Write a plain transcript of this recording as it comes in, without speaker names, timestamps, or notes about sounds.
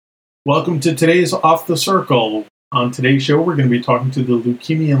Welcome to today's Off the Circle. On today's show, we're going to be talking to the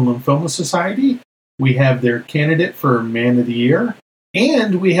Leukemia and Lymphoma Society. We have their candidate for Man of the Year,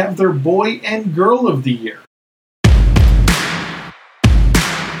 and we have their Boy and Girl of the Year.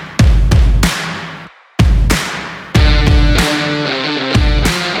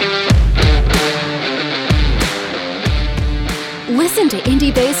 Listen to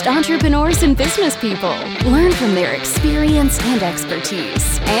indie-based entrepreneurs and business people. Learn from their experience and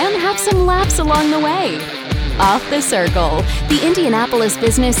expertise, and have some laughs along the way. Off the Circle, the Indianapolis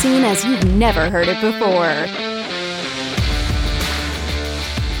business scene as you've never heard it before.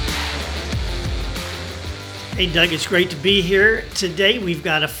 Hey, Doug, it's great to be here today. We've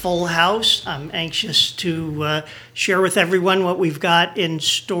got a full house. I'm anxious to share with everyone what we've got in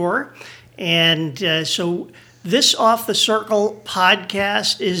store. And so this Off the Circle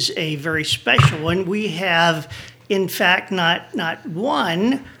podcast is a very special one. We have, in fact, not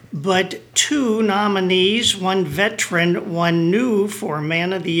one, but two nominees, one veteran, one new for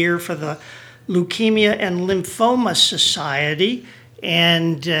Man of the Year for the Leukemia and Lymphoma Society.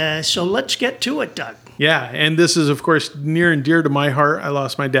 And so let's get to it, Doug. Yeah, and this is, of course, near and dear to my heart. I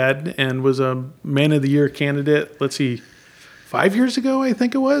lost my dad and was a Man of the Year candidate, 5 years ago, I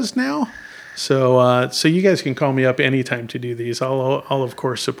think it was now. So you guys can call me up anytime to do these. I'll of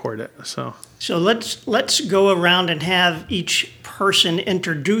course support it. So let's go around and have each person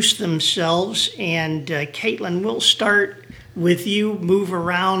introduce themselves. And Caitlin, we'll start with you. Move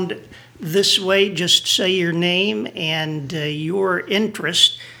around this way. Just say your name and your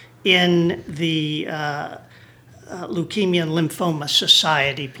interest in the Leukemia and Lymphoma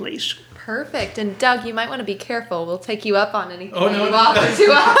Society, please. Perfect. And Doug, you might want to be careful. We'll take you up on anything you offer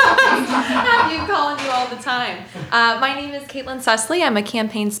to us. Have you calling you all the time. My name is Caitlin Susley. I'm a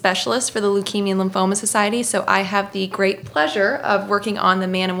campaign specialist for the Leukemia and Lymphoma Society. So I have the great pleasure of working on the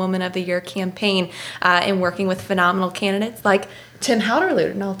Man and Woman of the Year campaign and working with phenomenal candidates like Tim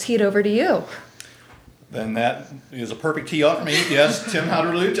Houderloot. And I'll tee it over to you. Then that is a perfect tee off for me. Yes, Tim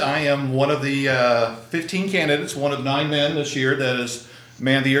Houderloot. I am one of the 15 candidates, one of 9 men this year that is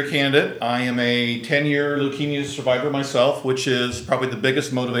Man of the Year candidate. I am a 10-year leukemia survivor myself, which is probably the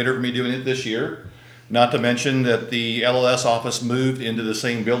biggest motivator for me doing it this year. Not to mention that the LLS office moved into the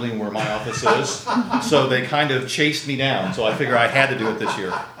same building where my office is. So they kind of chased me down. So I figure I had to do it this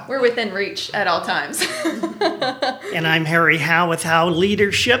year. We're within reach at all times. And I'm Harry Howe with Howe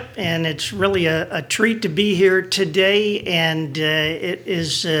Leadership, and it's really a treat to be here today. And it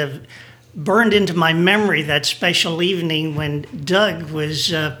is burned into my memory that special evening when Doug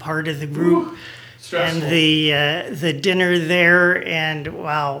was part of the group. Stressful. And the dinner there, and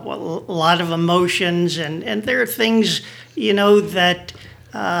wow, a lot of emotions, and there are things, that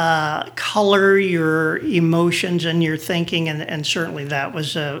color your emotions and your thinking, and certainly that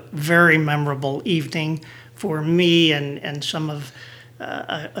was a very memorable evening for me and some of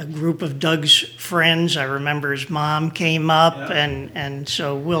a group of Doug's friends. I remember his mom came up, and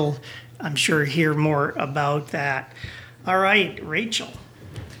so we'll, I'm sure, hear more about that. All right, Rachel.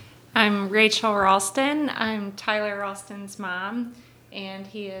 I'm Rachel Ralston. I'm Tyler Ralston's mom, and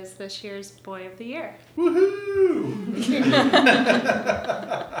he is this year's Boy of the Year. Woohoo!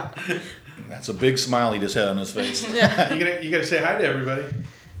 That's a big smile he just had on his face. Yeah. You gotta say hi to everybody.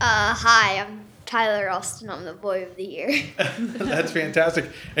 Hi, I'm Tyler Ralston. I'm the Boy of the Year. That's fantastic.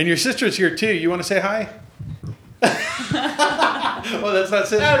 And your sister's here too. You want to say hi? Well, that's not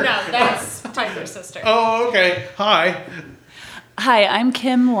sister. Oh, no, that's Tyler's sister. Oh, okay. Hi. Hi, I'm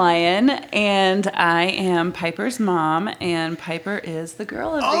Kim Lyon, and I am Piper's mom, and Piper is the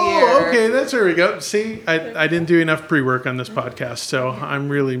Girl of the Year. Oh, okay, that's where we go. See, I didn't do enough pre-work on this podcast, so I'm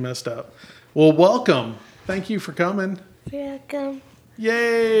really messed up. Well, welcome. Thank you for coming. You're welcome.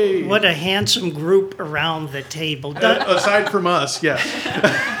 Yay! What a handsome group around the table. Aside from us, yes.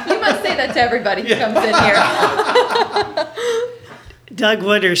 You must say that to everybody who comes in here. Doug,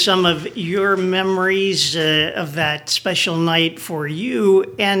 what are some of your memories of that special night for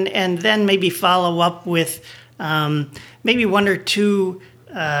you? And then maybe follow up with maybe one or two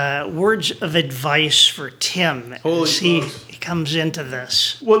words of advice for Tim as he comes into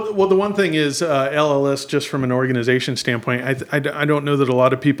this. Well, the one thing is LLS, just from an organization standpoint, I don't know that a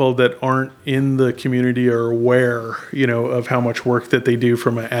lot of people that aren't in the community are aware, of how much work that they do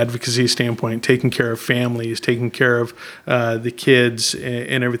from an advocacy standpoint, taking care of families, taking care of the kids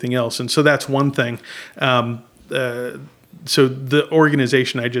and everything else. And so that's one thing. So the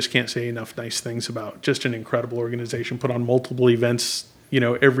organization, I just can't say enough nice things about. Just an incredible organization, put on multiple events,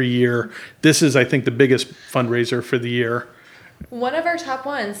 every year. This is, I think, the biggest fundraiser for the year. One of our top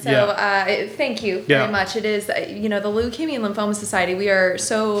ones. So thank you very much. It is, the Leukemia and Lymphoma Society, we are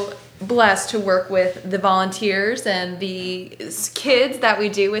so blessed to work with the volunteers and the kids that we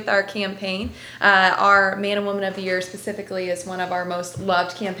do with our campaign. Our Man and Woman of the Year specifically is one of our most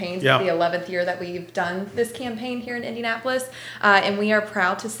loved campaigns. Yeah. It's the 11th year that we've done this campaign here in Indianapolis. And we are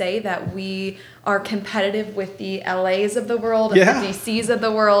proud to say that we are competitive with the LAs of the world, and the DCs of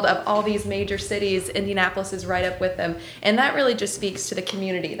the world, of all these major cities. Indianapolis is right up with them. And that really just speaks to the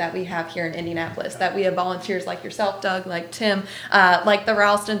community that we have here in Indianapolis, that we have volunteers like yourself, Doug, like Tim, like the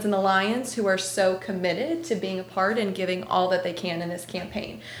Ralstons and the Lions, who are so committed to being a part and giving all that they can in this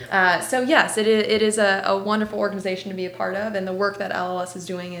campaign. So yes, it is a wonderful organization to be a part of, and the work that LLS is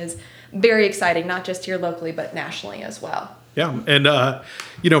doing is very exciting, not just here locally, but nationally as well. Yeah,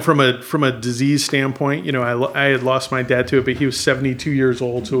 and from a disease standpoint, I had lost my dad to it, but he was 72 years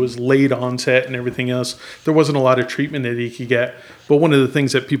old, so it was late onset and everything else. There wasn't a lot of treatment that he could get. But one of the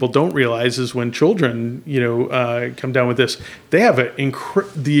things that people don't realize is when children, come down with this, they have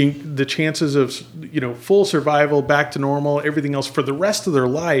the chances of full survival, back to normal, everything else for the rest of their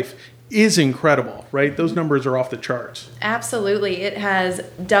life is incredible, right? Those numbers are off the charts. Absolutely. It has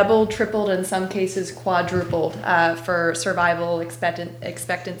doubled, tripled, in some cases quadrupled for survival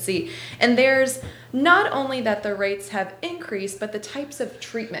expectancy. And there's not only that the rates have increased, but the types of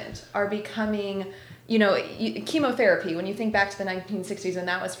treatment are becoming, chemotherapy, when you think back to the 1960s when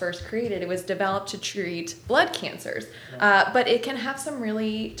that was first created, it was developed to treat blood cancers. But it can have some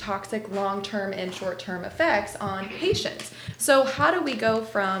really toxic long-term and short-term effects on patients. So how do we go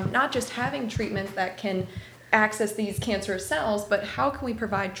from not just having treatments that can access these cancerous cells, but how can we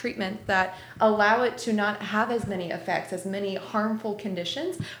provide treatment that allow it to not have as many effects, as many harmful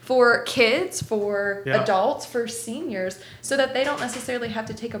conditions for kids, for adults, for seniors, so that they don't necessarily have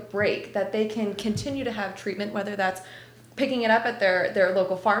to take a break, that they can continue to have treatment, whether that's picking it up at their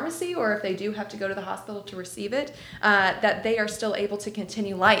local pharmacy, or if they do have to go to the hospital to receive it, that they are still able to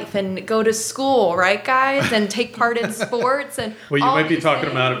continue life and go to school, right, guys, and take part in sports and well, you might be talking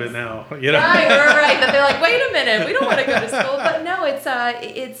things. them out of it now, Right. That they're like, wait a minute, we don't want to go to school. But no,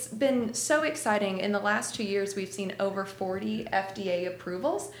 it's been so exciting. In the last 2 years, we've seen over 40 FDA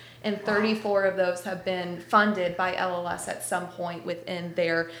approvals, and 34 of those have been funded by LLS at some point within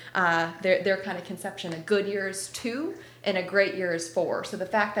their kind of conception. A good year is 2, and a great year is 4. So the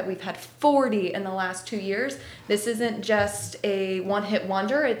fact that we've had 40 in the last 2 years, this isn't just a one-hit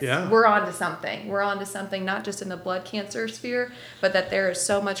wonder. We're on to something. We're on to something not just in the blood cancer sphere, but that there is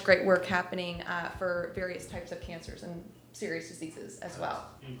so much great work happening for various types of cancers and serious diseases as well.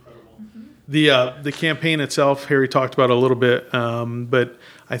 Incredible. Mm-hmm. The campaign itself, Harry talked about a little bit, but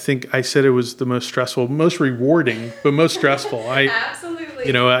I think I said it was the most stressful, most rewarding, but most stressful. Absolutely.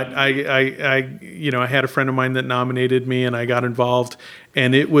 I had a friend of mine that nominated me, and I got involved,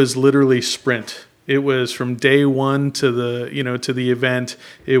 and it was literally sprint. It was from day one to the event.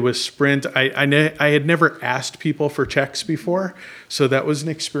 It was sprint. I had never asked people for checks before, so that was an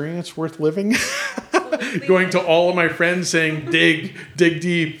experience worth living. Going to all of my friends saying, dig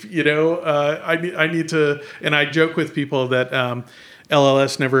deep, I need to, and I joke with people that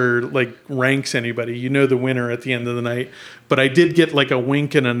LLS never ranks anybody. The winner at the end of the night. But I did get a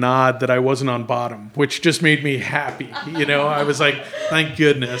wink and a nod that I wasn't on bottom, which just made me happy. I was like, thank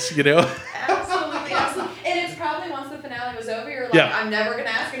goodness, Absolutely. And it's probably once the finale was over, you're like, I'm never going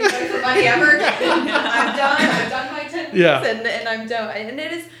to ask anybody for money ever again. I'm done. I've done my 10 weeks and I'm done. And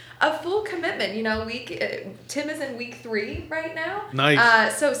it is a full commitment. Tim is in week 3 right now.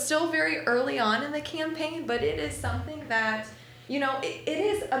 Nice. So still very early on in the campaign, but it is something that, it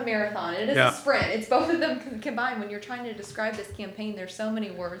is a marathon. It is a sprint. It's both of them combined. When you're trying to describe this campaign, there's so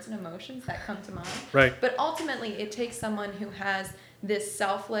many words and emotions that come to mind. Right. But ultimately, it takes someone who has this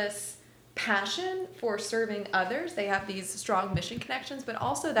selfless passion for serving others. They have these strong mission connections, but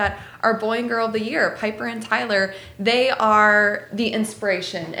also that our Boy and Girl of the Year, Piper and Tyler, they are the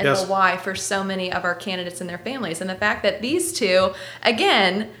inspiration and the why for so many of our candidates and their families. And the fact that these two,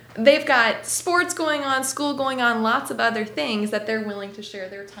 again, they've got sports going on, school going on, lots of other things that they're willing to share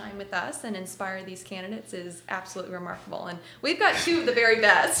their time with us and inspire these candidates is absolutely remarkable. And we've got 2 of the very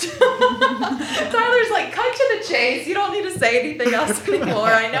best. Tyler's like, cut to the chase. You don't need to say anything else anymore.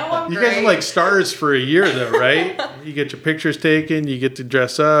 I know I'm great. You guys are like stars for a year, though, right? You get your pictures taken. You get to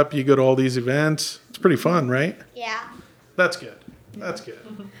dress up. You go to all these events. It's pretty fun, right? Yeah. That's good.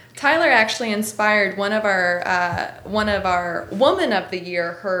 Tyler actually inspired one of our Woman of the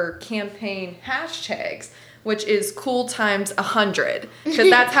Year, her campaign hashtags which is cool times 100, because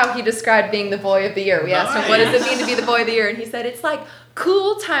that's how he described being the boy of the year. We asked him, what does it mean to be the boy of the year? And he said, it's like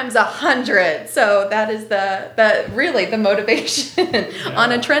cool times 100. So that is really the motivation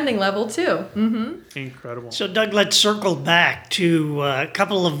on a trending level too. Mm-hmm. Incredible. So Doug, let's circle back to a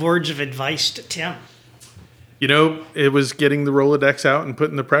couple of words of advice to Tim. You know, it was getting the Rolodex out and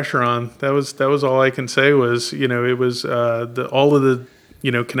putting the pressure on. That was all I can say was, you know, it was all of the,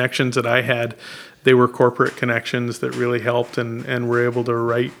 you know, connections that I had. They were corporate connections that really helped and were able to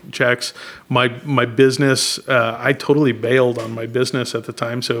write checks. My business, I totally bailed on my business at the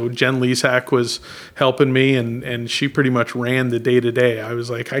time. So Jen Lesak was helping me, and she pretty much ran the day-to-day. I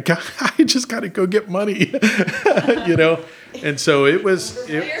was like, I just got to go get money, you know? And so it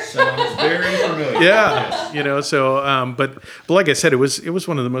sounds very familiar. Yeah, you know. So, but like I said, it was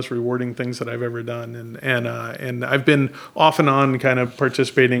one of the most rewarding things that I've ever done, and I've been off and on kind of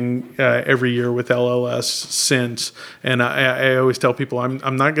participating every year with LLS since. And I always tell people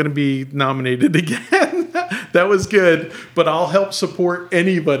I'm not going to be nominated again. That was good, but I'll help support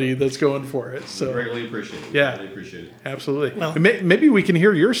anybody that's going for it. So Greatly appreciate it. Yeah, Greatly appreciate it. Absolutely. Well, maybe we can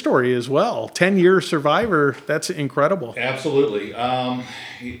hear your story as well. 10-year survivor. That's incredible. Absolutely.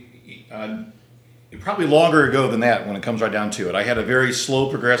 Probably longer ago than that when it comes right down to it. I had a very slow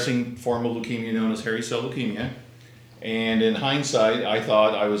progressing form of leukemia known as hairy cell leukemia. And in hindsight, I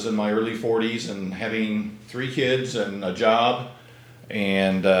thought I was in my early 40s and having 3 kids and a job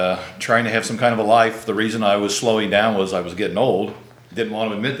and trying to have some kind of a life. The reason I was slowing down was I was getting old. Didn't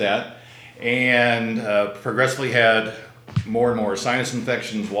want to admit that. And progressively had more and more sinus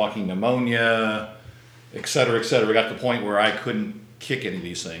infections, walking pneumonia, et cetera, et cetera. We got to the point where I couldn't kick any of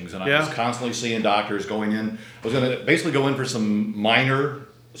these things. And I was constantly seeing doctors going in. I was going to basically go in for some minor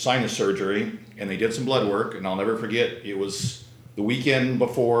sinus surgery, and they did some blood work. And I'll never forget, it was the weekend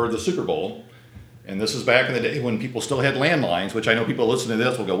before the Super Bowl. And this is back in the day when people still had landlines, which I know people listening to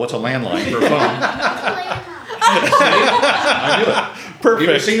this will go, what's a landline for a phone? I knew it. Perfect. You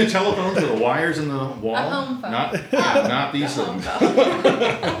ever seen the telephones with the wires in the wall? A home phone. Not these things.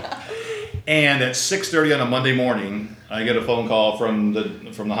 And at 6:30 on a Monday morning, I get a phone call from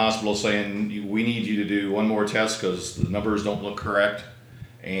the hospital saying, we need you to do one more test because the numbers don't look correct.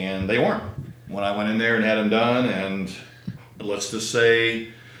 And they weren't. When I went in there and had them done, and let's just say,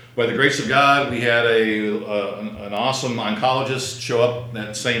 by the grace of God, we had an awesome oncologist show up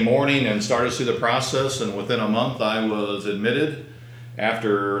that same morning and start us through the process. And within a month, I was admitted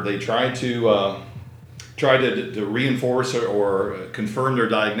after they tried to reinforce or confirm their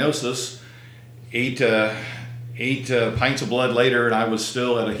diagnosis. Eight pints of blood later, and I was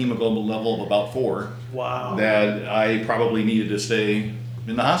still at a hemoglobin level of about 4. Wow. That I probably needed to stay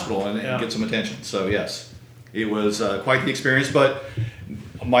in the hospital and get some attention. So yes, it was quite the experience. But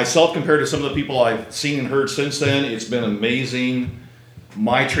myself, compared to some of the people I've seen and heard since then, it's been amazing.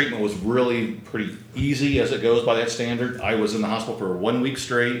 My treatment was really pretty easy as it goes by that standard. I was in the hospital for 1 week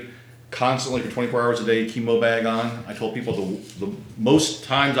straight, constantly for 24 hours a day, chemo bag on. I told people the most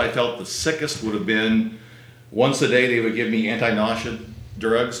times I felt the sickest would have been once a day they would give me anti-nausea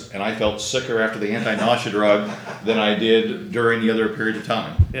drugs, and I felt sicker after the anti-nausea drug than I did during the other period of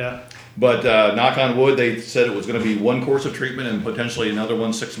time. Yeah. But knock on wood, they said it was going to be one course of treatment and potentially another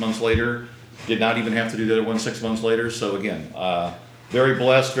one 6 months later. Did not even have to do the other one 6 months later. So again, very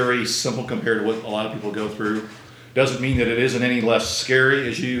blessed, very simple compared to what a lot of people go through. Doesn't mean that it isn't any less scary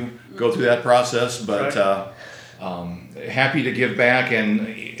as you go through that process, but happy to give back. And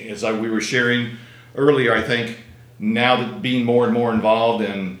as we were sharing earlier, I think now that being more and more involved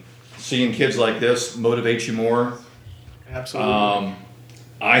and seeing kids like this motivates you more. Absolutely.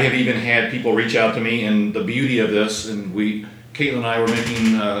 I have even had people reach out to me, and the beauty of this, and Caitlin and I were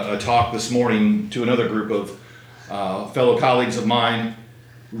making a talk this morning to another group of fellow colleagues of mine,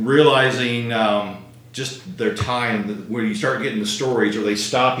 realizing just their time, where you start getting the stories, or they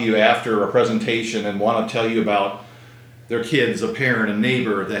stop you after a presentation and want to tell you about their kids, a parent, a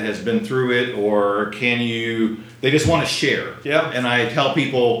neighbor that has been through it, or they just want to share. Yeah. And I tell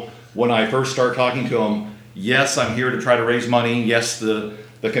people when I first start talking to them, yes, I'm here to try to raise money. Yes, the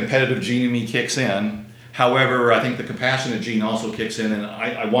competitive gene in me kicks in. However, I think the compassionate gene also kicks in, and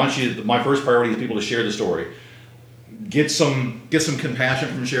I want my first priority is people to share the story. Get some compassion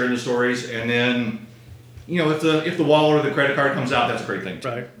from sharing the stories, and then, if the wallet or the credit card comes out, that's a great thing too.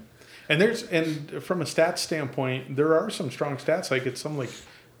 Right. And from a stats standpoint, there are some strong stats. Like it's something like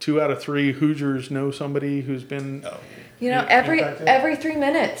 2 out of 3 Hoosiers know somebody who's been. Every 3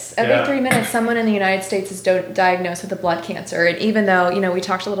 minutes, someone in the United States is diagnosed with a blood cancer. And even though, we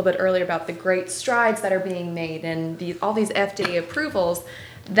talked a little bit earlier about the great strides that are being made and all these FDA approvals,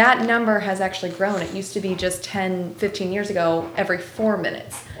 that number has actually grown. It used to be just 10, 15 years ago, every 4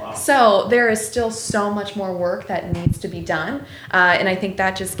 minutes. Wow. So there is still so much more work that needs to be done. And I think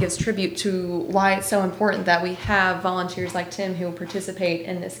that just gives tribute to why it's so important that we have volunteers like Tim who participate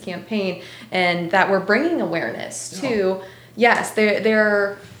in this campaign, and that we're bringing awareness to, yes,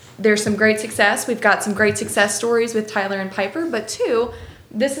 there's some great success. We've got some great success stories with Tyler and Piper, but two,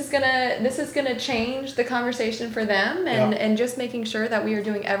 this is gonna change the conversation for them, and just making sure that we are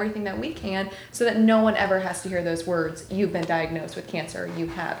doing everything that we can so that no one ever has to hear those words, "You've been diagnosed with cancer, you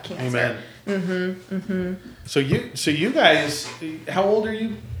have cancer." Amen. So you guys, how old are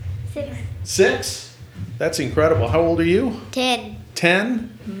you? 6. 6? That's incredible. How old are you? 10.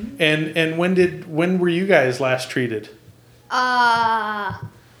 10? And when were you guys last treated? I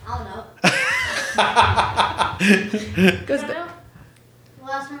don't know. Goes back.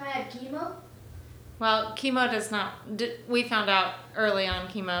 Last time I had chemo? Well, chemo does not, we found out early on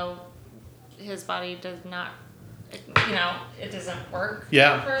chemo, his body does not, it doesn't work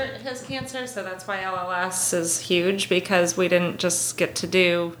for his cancer. So that's why LLS is huge, because we didn't just get to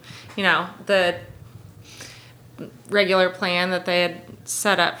do, the regular plan that they had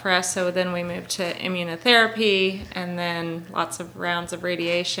set up for us. So then we moved to immunotherapy, and then lots of rounds of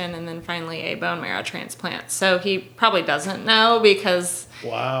radiation, and then finally a bone marrow transplant. So he probably doesn't know, because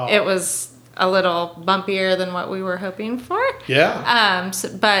it was a little bumpier than what we were hoping for. Yeah.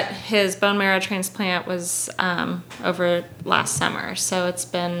 But his bone marrow transplant was over last summer. So it's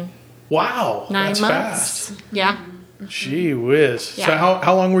been 9 that's months. Fast. Yeah. Gee whiz. Yeah. So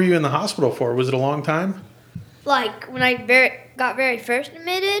how long were you in the hospital for? Was it a long time? Like when I got very first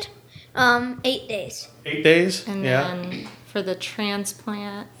admitted, 8 days. 8 days? And then for the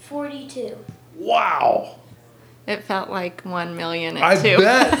transplant, 42. Wow. it felt like 1 million I at 2.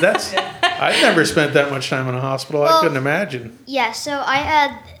 bet. That's I've never spent that much time in a hospital. I couldn't imagine. Yeah, so I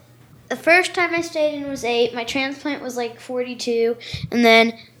had, the first time I stayed in was 8. My transplant was like 42. And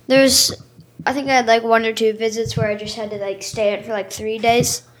then I think I had like 1 or 2 visits where I just had to like stay in for like 3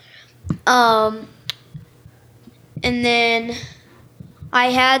 days. And then I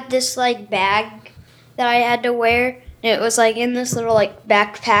had this like bag that I had to wear. And it was like in this little like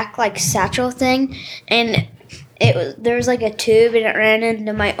backpack like satchel thing, and there was like a tube and it ran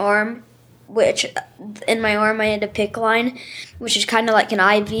into my arm, which in my arm I had a PICC line, which is kind of like an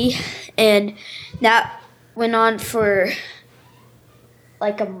IV, and that went on for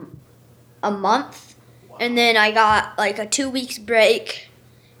like a month, and then I got like a 2 weeks break,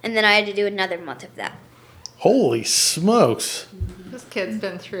 and then I had to do another month of that. Holy smokes. This kid's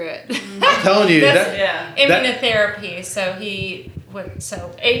been through it. I'm telling you. Immunotherapy. So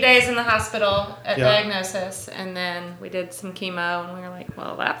 8 days in the hospital at diagnosis, and then we did some chemo, and we were like,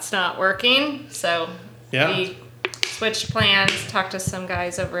 well, that's not working. So we switched plans, talked to some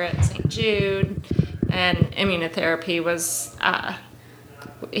guys over at St. Jude, and immunotherapy was,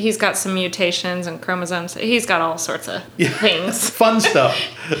 he's got some mutations and chromosomes. He's got all sorts of things. Fun stuff.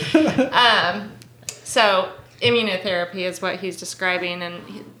 So immunotherapy is what he's describing,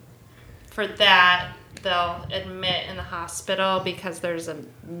 and for that, they'll admit in the hospital because there's a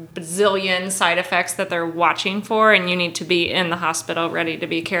bazillion side effects that they're watching for, and you need to be in the hospital ready to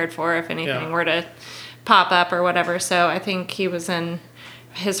be cared for if anything were to pop up or whatever. So I think he was in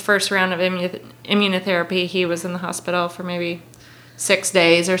his first round of immunotherapy. He was in the hospital for maybe 6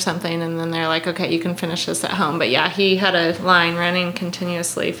 days or something, and then they're like, okay, you can finish this at home. But yeah, he had a line running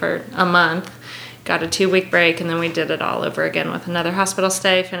continuously for a month. Got a 2-week break, and then we did it all over again with another hospital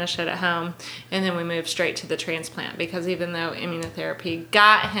stay, finished it at home, and then we moved straight to the transplant, because even though immunotherapy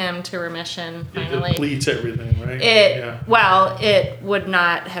got him to remission finally, it depletes everything, right? It would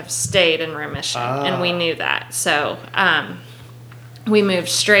not have stayed in remission, and we knew that. So we moved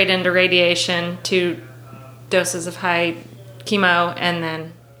straight into radiation, 2 doses of high chemo, and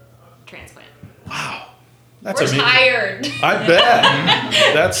then transplant. Wow. We're tired. I bet.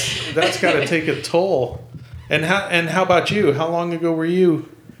 That's got to take a toll. And how about you? How long ago were you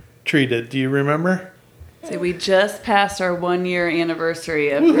treated? Do you remember? So we just passed our 1-year anniversary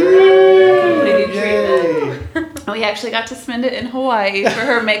of her completing treatment. We actually got to spend it in Hawaii for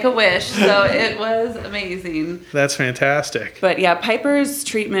her Make-A-Wish, so it was amazing. That's fantastic. But yeah, Piper's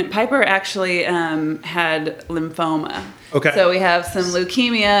treatment, Piper actually had lymphoma. Okay. So we have some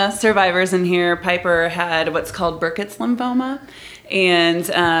leukemia survivors in here. Piper had what's called Burkitt's lymphoma. And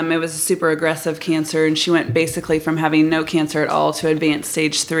it was a super aggressive cancer, and she went basically from having no cancer at all to advanced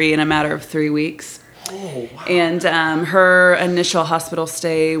stage 3 in a matter of 3 weeks. Oh, wow. And her initial hospital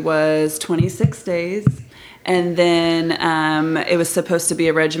stay was 26 days. And then it was supposed to be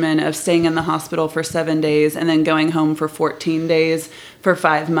a regimen of staying in the hospital for 7 days and then going home for 14 days for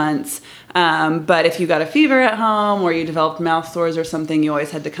 5 months. But if you got a fever at home or you developed mouth sores or something, you always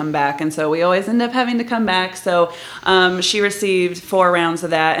had to come back. And so we always end up having to come back. So she received 4 rounds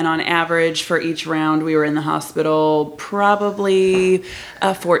of that. And on average for each round, we were in the hospital probably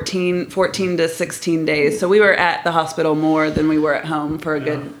 14 to 16 days. So we were at the hospital more than we were at home for a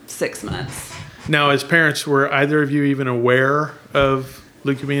good 6 months. Now, as parents, were either of you even aware of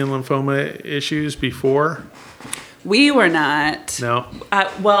leukemia and lymphoma issues before? We were not. No.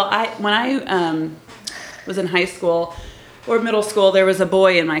 When I was in high school or middle school, there was a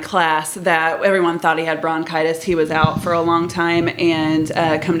boy in my class that everyone thought he had bronchitis. He was out for a long time, and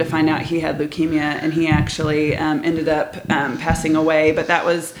come to find out he had leukemia, and he actually ended up passing away. But that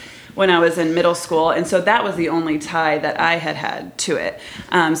was when I was in middle school, and so that was the only tie that I had to it.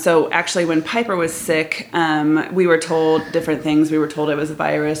 So actually when Piper was sick, we were told different things. We were told it was a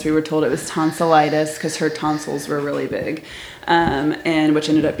virus. We were told it was tonsillitis because her tonsils were really big, and which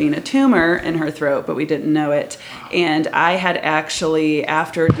ended up being a tumor in her throat, but we didn't know it. And I had actually,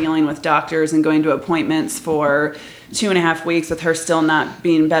 after dealing with doctors and going to appointments for 2.5 weeks with her still not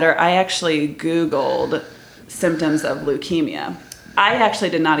being better, I actually Googled symptoms of leukemia. I actually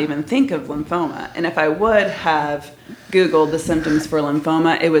did not even think of lymphoma. And if I would have Googled the symptoms for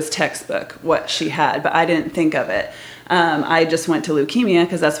lymphoma, it was textbook what she had, but I didn't think of it. I just went to leukemia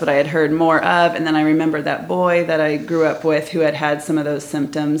because that's what I had heard more of. And then I remembered that boy that I grew up with who had some of those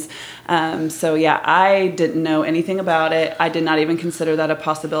symptoms. So yeah, I didn't know anything about it. I did not even consider that a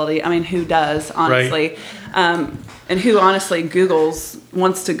possibility. I mean, who does, honestly? Right. And who honestly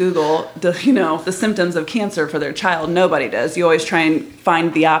wants to Google the symptoms of cancer for their child? Nobody does. You always try and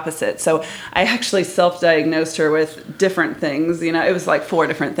find the opposite. So I actually self-diagnosed her with different things. It was like 4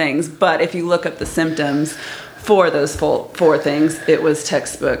 different things. But if you look up the symptoms for those 4 things, it was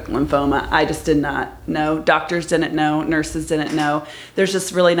textbook lymphoma. I just did not know. Doctors didn't know. Nurses didn't know. There's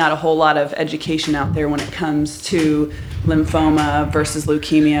just really not a whole lot of education out there when it comes to lymphoma versus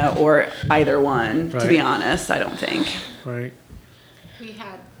leukemia or either one, right. To be honest, I don't think. Right. We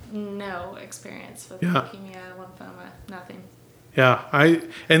had no experience with leukemia, lymphoma, nothing. Yeah,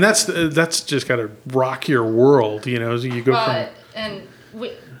 and that's just got to rock your world, as you go from. And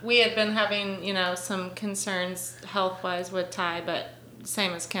we had been having, some concerns health-wise with Ty, but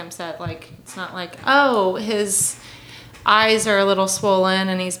same as Kim said, it's not like, oh, his eyes are a little swollen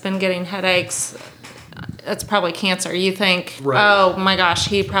and he's been getting headaches. That's probably cancer. You think, right. Oh my gosh,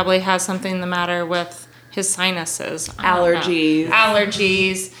 he probably has something the matter with his sinuses. Allergies.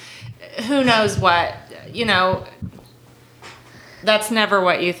 Who knows what, that's never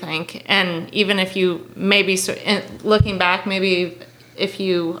what you think. And even if you looking back, maybe if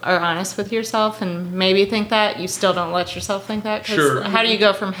you are honest with yourself and maybe think that, you still don't let yourself think that. 'Cause sure. How do you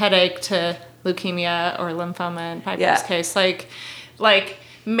go from headache to leukemia or lymphoma in Piper's case? Like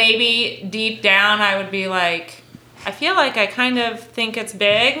maybe deep down I would be like, I feel like I kind of think it's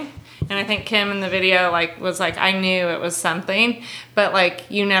big. And I think Kim in the video was like, I knew it was something.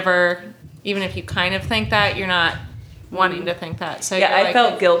 But you never, even if you kind of think that, you're not wanting to think that. So yeah, I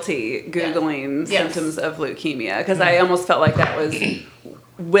felt guilty Googling symptoms of leukemia because I almost felt like that was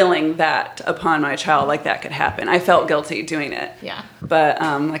willing that upon my child, like that could happen. I felt guilty doing it. Yeah. But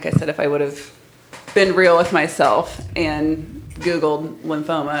like I said, if I would have been real with myself and Googled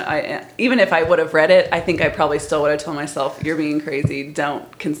lymphoma, even if I would have read it, I think I probably still would have told myself, you're being crazy,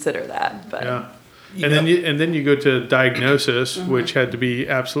 don't consider that. But yeah. And then you go to diagnosis, mm-hmm. which had to be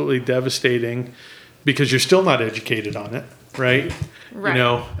absolutely devastating because you're still not educated on it, right? Right.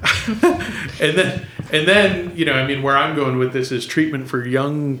 And then where I'm going with this is treatment for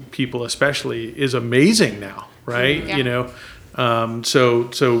young people especially is amazing now, right? Yeah.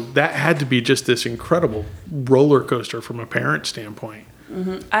 So that had to be just this incredible roller coaster from a parent standpoint.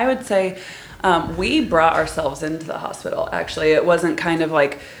 Mm-hmm. I would say we brought ourselves into the hospital. Actually, it wasn't kind of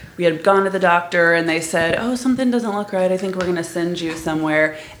like we had gone to the doctor and they said, oh, something doesn't look right. I think we're going to send you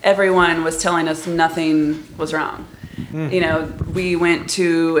somewhere. Everyone was telling us nothing was wrong. We went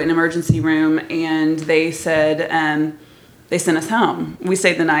to an emergency room and they said, they sent us home. We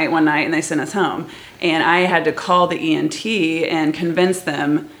stayed the night one night and they sent us home. And I had to call the ENT and convince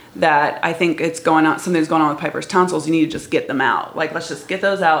them that I think something's going on with Piper's tonsils. You need to just get them out. Let's just get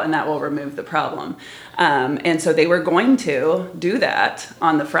those out and that will remove the problem. And so they were going to do that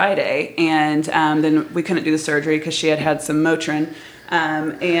on the Friday. And then we couldn't do the surgery because she had some Motrin.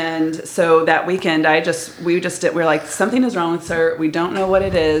 And so that weekend, we're like, something is wrong with her. We don't know what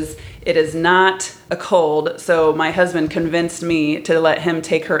it is. It is not a cold. So my husband convinced me to let him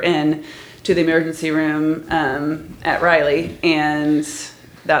take her in to the emergency room at Riley, and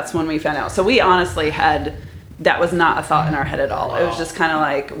that's when we found out. So we honestly that was not a thought in our head at all. It was just kind of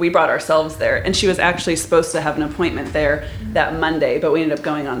like we brought ourselves there, and she was actually supposed to have an appointment there that Monday, but we ended up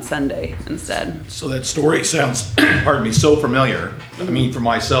going on Sunday instead. So that story sounds, pardon me, so familiar. I mean, for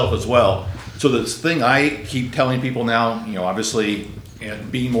myself as well. So this thing I keep telling people now, obviously,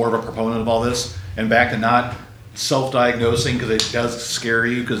 and being more of a proponent of all this, and back to not self-diagnosing because it does scare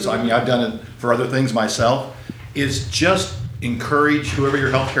you. Because I've done it for other things myself. Is just encourage whoever your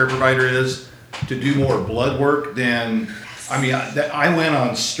healthcare provider is to do more blood work than, I went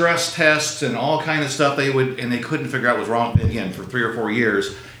on stress tests and all kind of stuff and they couldn't figure out what was wrong, again, for 3 or 4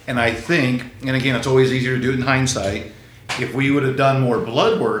 years. And I think, and again, it's always easier to do it in hindsight, if we would have done more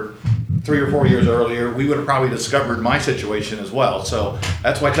blood work 3 or 4 years earlier, we would have probably discovered my situation as well. So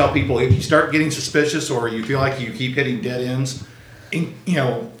that's why I tell people, if you start getting suspicious or you feel like you keep hitting dead ends,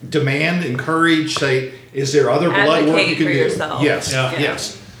 demand, encourage, say, is there other blood work you can do? Yourself. Yes, Yeah.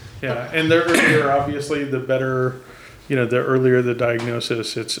 yes. Yeah, and the earlier, obviously, the better, the earlier the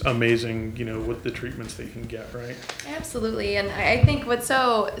diagnosis, it's amazing, what the treatments they can get, right? Absolutely, and I think what's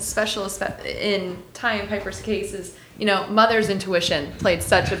so special in Ty and Piper's case is, mother's intuition played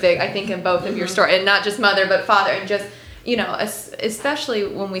such a big, I think, in both of your story, and not just mother, but father, and just, especially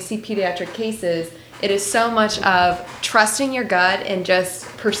when we see pediatric cases, it is so much of trusting your gut and just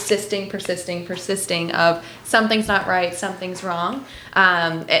persisting of something's not right, something's wrong.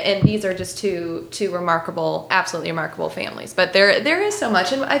 And these are just two remarkable, absolutely remarkable families. But there is so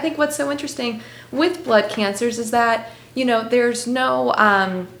much. And I think what's so interesting with blood cancers is that, there's no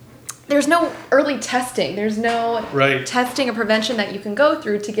early testing. There's no testing or prevention that you can go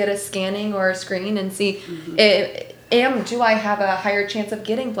through to get a scanning or a screen and see, do I have a higher chance of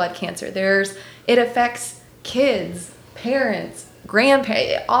getting blood cancer? It affects kids, parents,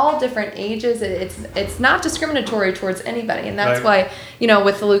 grandparents, all different ages. It's not discriminatory towards anybody. And that's why,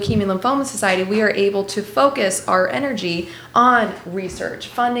 with the Leukemia and Lymphoma Society, we are able to focus our energy on research,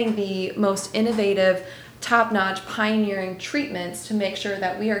 funding the most innovative, top-notch, pioneering treatments to make sure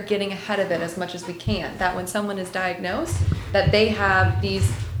that we are getting ahead of it as much as we can. That when someone is diagnosed, that they have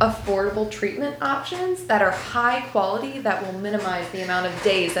these affordable treatment options that are high quality, that will minimize the amount of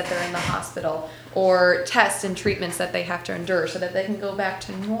days that they're in the hospital or tests and treatments that they have to endure so that they can go back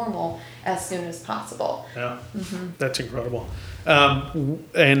to normal as soon as possible. Yeah, That's incredible.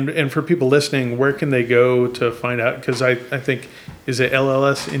 And for people listening, where can they go to find out? Because I think, is it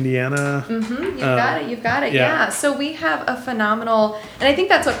LLS Indiana? You've got it. Yeah. So we have a phenomenal, and I think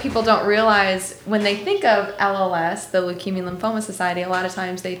that's what people don't realize when they think of LLS, the Leukemia and Lymphoma Society. A lot of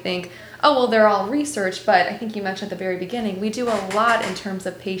times they think, oh, well, they're all research, but I think you mentioned at the very beginning, we do a lot in terms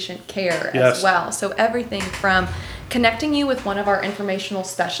of patient care as well. So everything from connecting you with one of our informational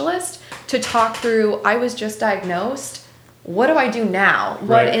specialists to talk through, I was just diagnosed, what do I do now?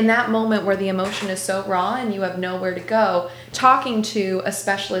 What in that moment where the emotion is so raw and you have nowhere to go, talking to a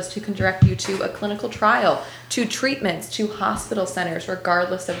specialist who can direct you to a clinical trial, to treatments, to hospital centers,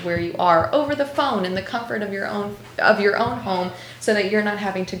 regardless of where you are, over the phone in the comfort of your own home, so that you're not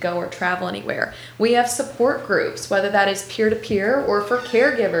having to go or travel anywhere. We have support groups, whether that is peer-to-peer or for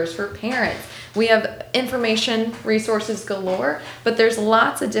caregivers, for parents. We have information resources galore, but there's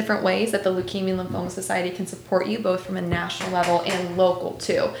lots of different ways that the Leukemia and Lymphoma Society can support you, both from a national level and local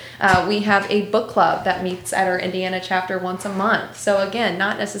too. We have a book club that meets at our Indiana chapter once a month. So again,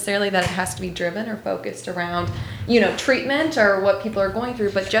 not necessarily that it has to be driven or focused around, treatment or what people are going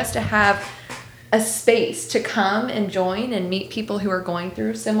through, but just to have a space to come and join and meet people who are going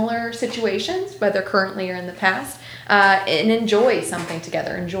through similar situations, whether currently or in the past, and enjoy something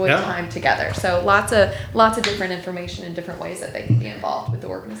together, enjoy time together. So lots of different information and different ways that they can be involved with the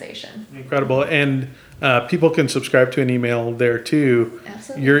organization. Incredible. And people can subscribe to an email there too.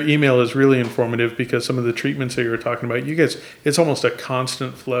 Absolutely. Your email is really informative because some of the treatments that you were talking about, you guys, it's almost a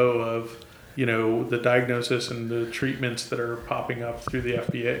constant flow of the diagnosis and the treatments that are popping up through the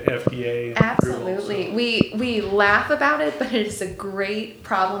FDA. Absolutely. Approval, so. We laugh about it, but it is a great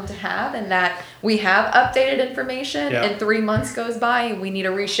problem to have, and that we have updated information and 3 months goes by and we need to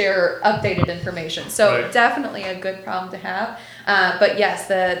reshare updated information. So definitely a good problem to have. But yes,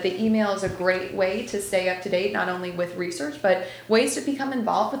 the email is a great way to stay up to date, not only with research, but ways to become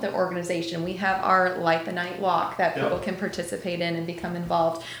involved with the organization. We have our Light the Night walk that people can participate in and become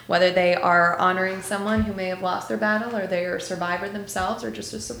involved, whether they are honoring someone who may have lost their battle, or they are a survivor themselves, or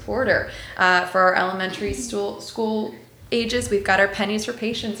just a supporter. For our elementary school ages, we've got our Pennies for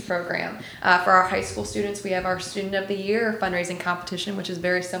Patients program. For our high school students, we have our Student of the Year fundraising competition, which is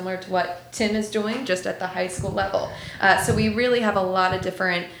very similar to what Tim is doing, just at the high school level. So we really have a lot of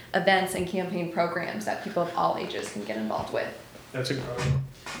different events and campaign programs that people of all ages can get involved with. That's incredible.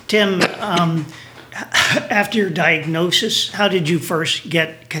 Tim, after your diagnosis, how did you first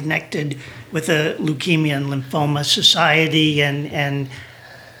get connected with the Leukemia and Lymphoma Society, and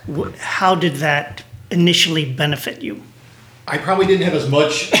how did that initially benefit you? I probably didn't have as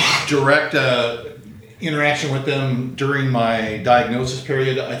much direct interaction with them during my diagnosis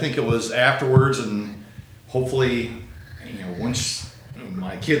period. I think it was afterwards, and hopefully, once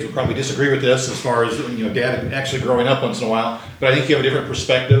my kids would probably disagree with this as far as, Dad actually growing up once in a while, but I think you have a different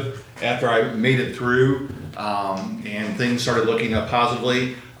perspective after I made it through and things started looking up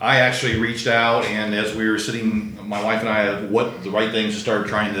positively. I actually reached out, and as we were sitting, my wife and I, of what the right things to start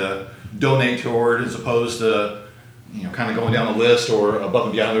trying to donate toward, as opposed to, kind of going down the list or above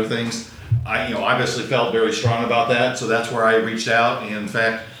and beyond other things. I, obviously felt very strong about that, so that's where I reached out. And in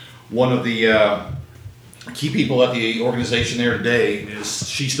fact, one of the key people at the organization there today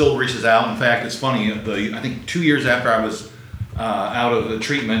she still reaches out. In fact, it's funny, I think 2 years after I was out of the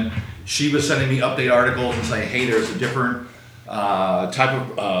treatment, she was sending me update articles and saying, hey, there's a different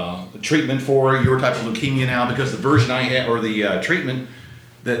type of treatment for your type of leukemia now, because the version I had, or the treatment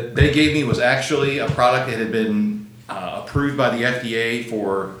that they gave me, was actually a product that had been approved by the FDA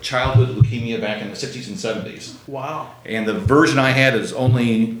for childhood leukemia back in the 60s and 70s. Wow. And the version I had is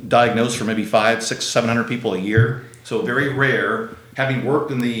only diagnosed for maybe 500, 600, 700 people a year. So very rare. Having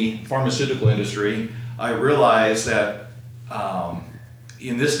worked in the pharmaceutical industry, I realized that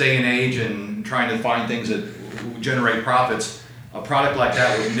in this day and age, and trying to find things that generate profits, a product like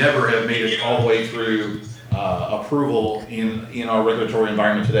that would never have made it all the way through approval in our regulatory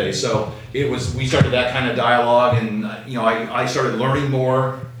environment today. So we started that kind of dialogue, and I started learning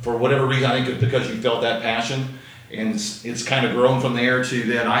more for whatever reason. I think it's because you felt that passion, and it's kind of grown from there to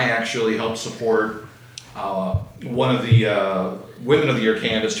then I actually helped support one of the Women of the Year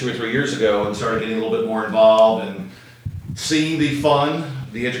candidates 2 or 3 years ago, and started getting a little bit more involved and seeing the fun,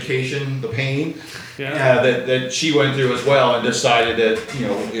 the education, the pain that she went through as well, and decided that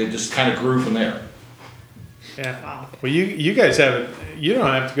it just kind of grew from there. Yeah. Wow. Well, you guys you don't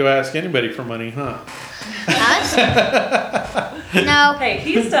have to go ask anybody for money, huh? Us? No. Hey,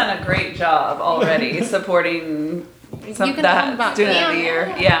 he's done a great job already supporting that Student of the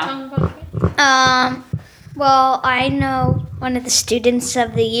Year. Yeah. Well, I know one of the Students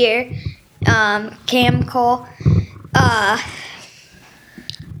of the Year, Cam Cole. I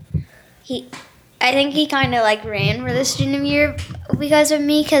think he kind of ran for the Student of the Year because of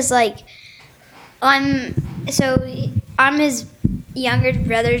me, because I'm his younger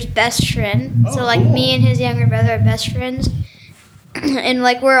brother's best friend. Oh, so cool. Me and his younger brother are best friends, and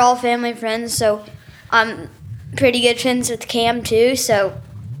we're all family friends. So I'm pretty good friends with Cam too. So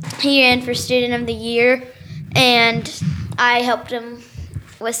he ran for Student of the Year, and I helped him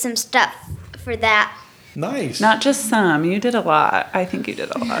with some stuff for that. Nice. Not just some. You did a lot. I think you did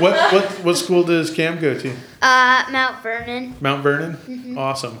a lot. What school does Cam go to? Mount Vernon. Mount Vernon? Mm-hmm.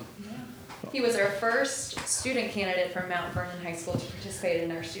 Awesome. He was our first student candidate from Mount Vernon High School to participate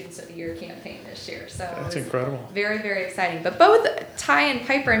in our Students of the Year campaign this year. So That's incredible. Very, very exciting. But both Ty and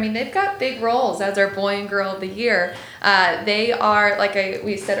Piper, they've got big roles as our Boy and Girl of the Year. They are,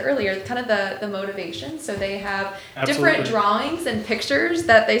 we said earlier, kind of the motivation. So they have different drawings and pictures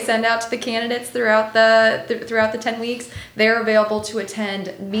that they send out to the candidates throughout the 10 weeks. They're available to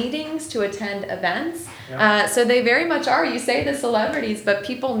attend meetings, to attend events. Yeah. So they very much are, you say the celebrities, but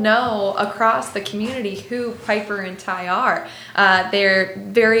people know across the community who Piper and Ty are. They're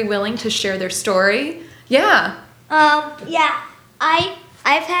very willing to share their story. Yeah. Yeah. I've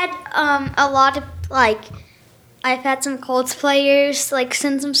had a lot of I've had some Colts players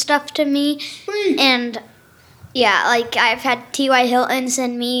send some stuff to me. Sweet. And yeah, I've had T.Y. Hilton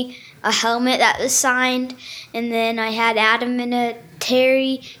send me a helmet that was signed, and then I had Adam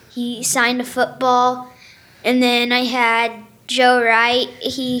Terry, he signed a football. And then I had Joe Wright,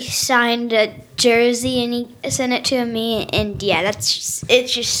 he signed a jersey and he sent it to me, and yeah, it's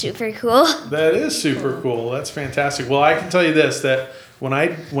just super cool. That is super cool. That's fantastic. Well, I can tell you this, that when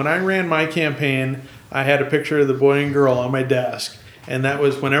I ran my campaign, I had a picture of the boy and girl on my desk. And that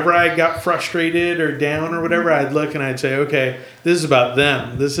was whenever I got frustrated or down or whatever, I'd look and I'd say, okay, this is about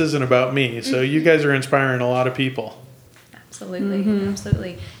them. This isn't about me. So you guys are inspiring a lot of people. Absolutely,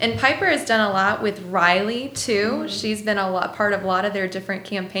 absolutely. And Piper has done a lot with Riley too. She's been part of a lot of their different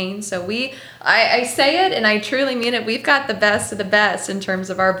campaigns. So I say it and I truly mean it. We've got the best of the best in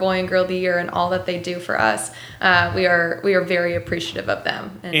terms of our Boy and Girl of the Year and all that they do for us. We are very appreciative of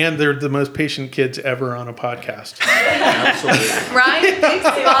them. And they're the most patient kids ever on a podcast. Absolutely. Right? Big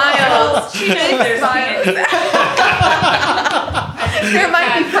smiles. She knows there's Smiles. There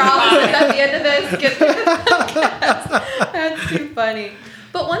might be problems at the end of this. Get through the podcast. That's too funny.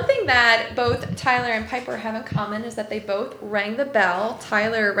 But one thing that both Tyler and Piper have in common is that they both rang the bell.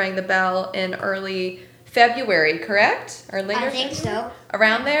 Tyler rang the bell in early February, correct? Or later? I think so.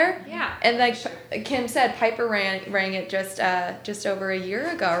 Around there? Yeah. And like Kim said, Piper rang it just over a year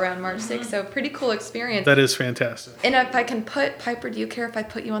ago, around March 6th. So pretty cool experience. That is fantastic. And if I can put, Piper, do you care if I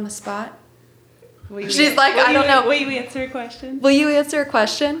put you on the spot? She's I don't know. Will you answer a question? Will you answer a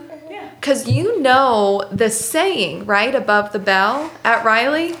question? Yeah. Because you know the saying, right, above the bell at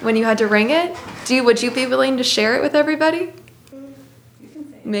Riley when you had to ring it. Would you be willing to share it with everybody?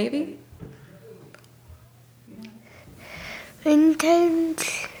 Maybe. Ring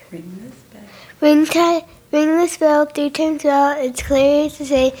times. Ring this bell. Ring this bell 3 times loud. It's clear to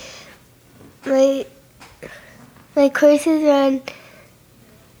say, my course is run.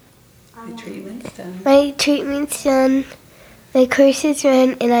 The treatment's done. My treatment's done. My course is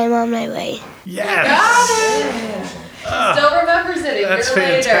run, and I'm on my way. Yes. Still remembers it a year That's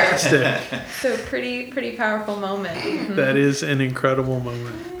later. fantastic. So pretty powerful moment. That is an incredible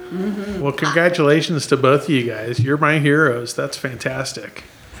moment. Well, congratulations to both of you guys. You're my heroes. That's fantastic.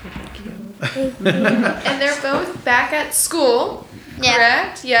 And they're both back at school, Yeah.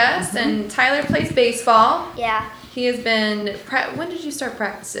 correct? Yes. And Tyler plays baseball. Yeah. He has been. When did you start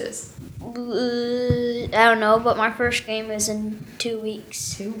practices? I don't know, but my first game is in 2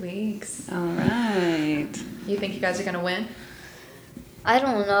 weeks. 2 weeks. All right. You think you guys are gonna win? I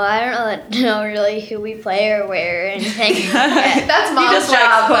don't know. I don't know really who we play or where or anything. yet. That's Mom's just likes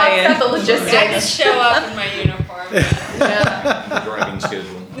job. Mom's playing. got the I logistics. just show up in my uniform. Yeah, Driving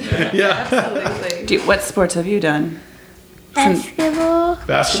schedule. Yeah. absolutely. What sports have you done? Basketball,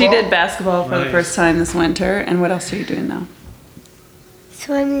 Basketball. She did basketball for the Nice. first time this winter. And what else are you doing now?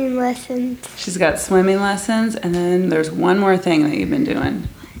 swimming lessons, She's got swimming lessons, and then there's one more thing that you've been doing.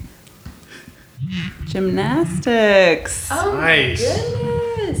 Gymnastics. Oh Nice. my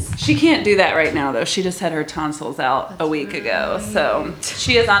goodness. She can't do that right now, though. She just had her tonsils out a week ago, so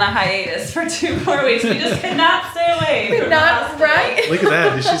she is on a hiatus for 2 more weeks. We just cannot stay away. from the Not hospital. right. Look at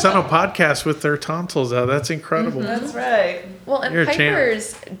that. She's on a podcast with their tonsils out. That's incredible. That's right. Well, and You're a champ.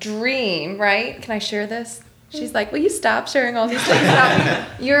 Piper's dream, right? Can I share this? She's like, will you stop sharing all these things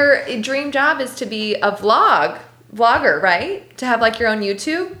about me? Your dream job is to be a vlogger, right? To have like your own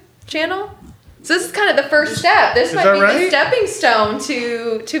YouTube channel. So this is kind of the first step. This might that be the right? stepping stone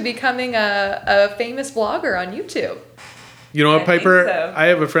to becoming a famous vlogger on YouTube. You know what, I think Piper? so. I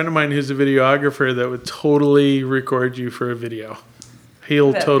have a friend of mine who's a videographer that would totally record you for a video. He'll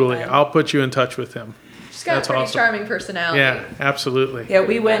That'd be totally. fun. I'll put you in touch with him. She's got That's a pretty awesome. charming personality. Yeah, absolutely. Yeah,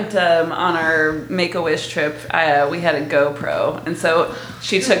 we went on our Make-A-Wish trip. We had a GoPro, and so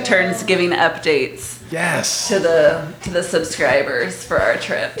she took turns giving updates Yes. to the subscribers for our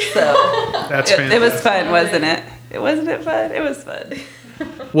trip. So That's it was fantastic. fun, wasn't it? Wasn't it fun? It was fun.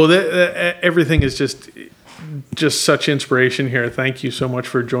 Well, everything is just such inspiration here. Thank you so much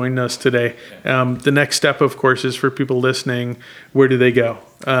for joining us today. The next step, of course, is for people listening. Where do they go?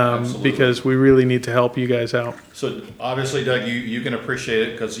 Absolutely. Because we really need to help you guys out. So obviously, Doug, you can appreciate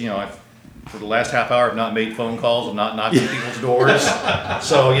it because, for the last half hour, I've not made phone calls. I'm not knocking people's doors.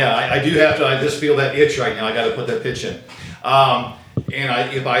 So yeah, I do have to. I just feel that itch right now. I got to put that pitch in.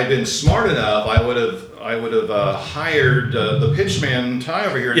 If I had been smart enough, I would have hired the pitchman Ty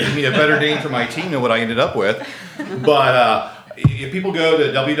over here to give me a better name for my team than what I ended up with. But if people go to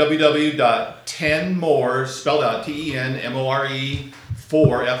www.10more, spelled out TENMORE,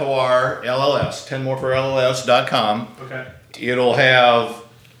 for FORLLS, 10moreforlls.com. Okay. It'll have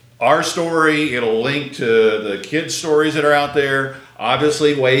our story. It'll link to the kids' stories that are out there.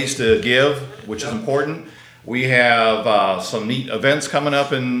 Obviously, ways to give, which is important. We have some neat events coming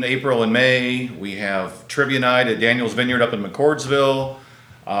up in April and May. We have Trivia Night at Daniel's Vineyard up in McCordsville.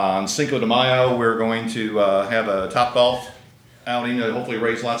 On Cinco de Mayo, we're going to have a Topgolf outing to hopefully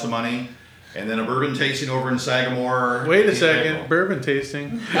raise lots of money. And then a bourbon tasting over in Sagamore. Wait a in second. April. Bourbon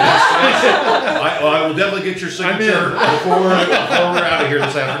tasting. I will definitely get your signature before we're out of here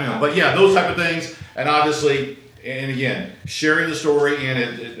this afternoon. But yeah, those type of things. And obviously, and again, sharing the story,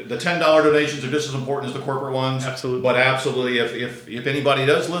 and the $10 donations are just as important as the corporate ones. Absolutely. But absolutely, if anybody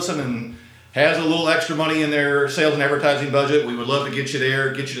does listen and has a little extra money in their sales and advertising budget, we would love to get you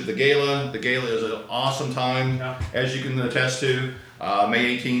there, get you to the gala. The gala is an awesome time, as you can attest to.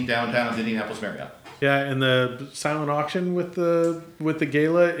 May 18th, downtown Indianapolis Marriott. Yeah, and the silent auction with the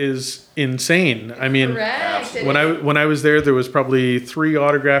gala is insane. I mean, Correct. when I was there was probably 3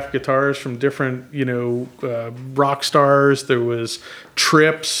 autographed guitars from different rock stars. There was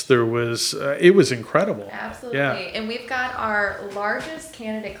trips. There was it was incredible. Absolutely. Yeah. And we've got our largest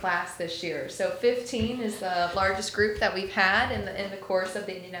candidate class this year. So 15 is the largest group that we've had in the course of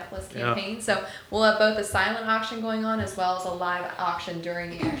the Indianapolis campaign. Yeah. So we'll have both a silent auction going on as well as a live auction during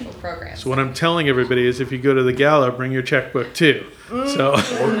the actual program. So what I'm telling everybody is, if you go to the gala, bring your checkbook too. So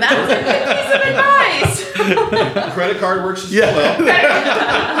that's a good piece of advice. Credit card works as well.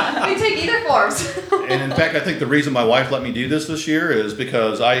 We take either forms. And in fact, I think the reason my wife let me do this year is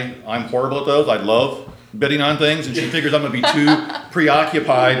because I'm horrible at those. I love bidding on things, and she figures I'm going to be too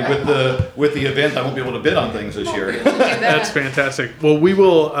preoccupied with the event. I won't be able to bid on things this year. That's fantastic. Well,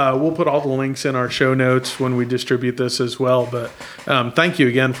 we'll put all the links in our show notes when we distribute this as well. But thank you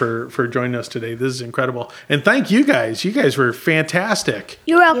again for joining us today. This is incredible, and thank you guys. You guys were fantastic.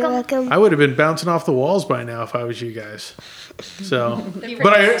 You're welcome. I would have been bouncing off the walls by now if I was you guys. So,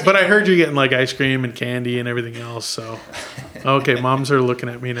 but I heard you getting like ice cream and candy and everything else. So, okay, moms are looking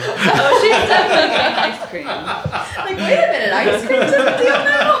at me now. Oh, she's definitely getting ice cream. Like, wait a minute, ice cream's a deal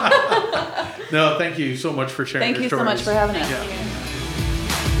now. No, thank you so much for sharing. Thank you so much for having us. Yeah.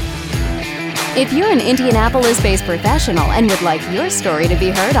 If you're an Indianapolis-based professional and would like your story to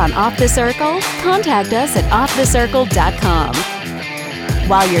be heard on Off the Circle, contact us at offthecircle.com.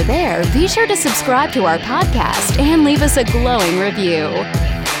 While you're there, be sure to subscribe to our podcast and leave us a glowing review.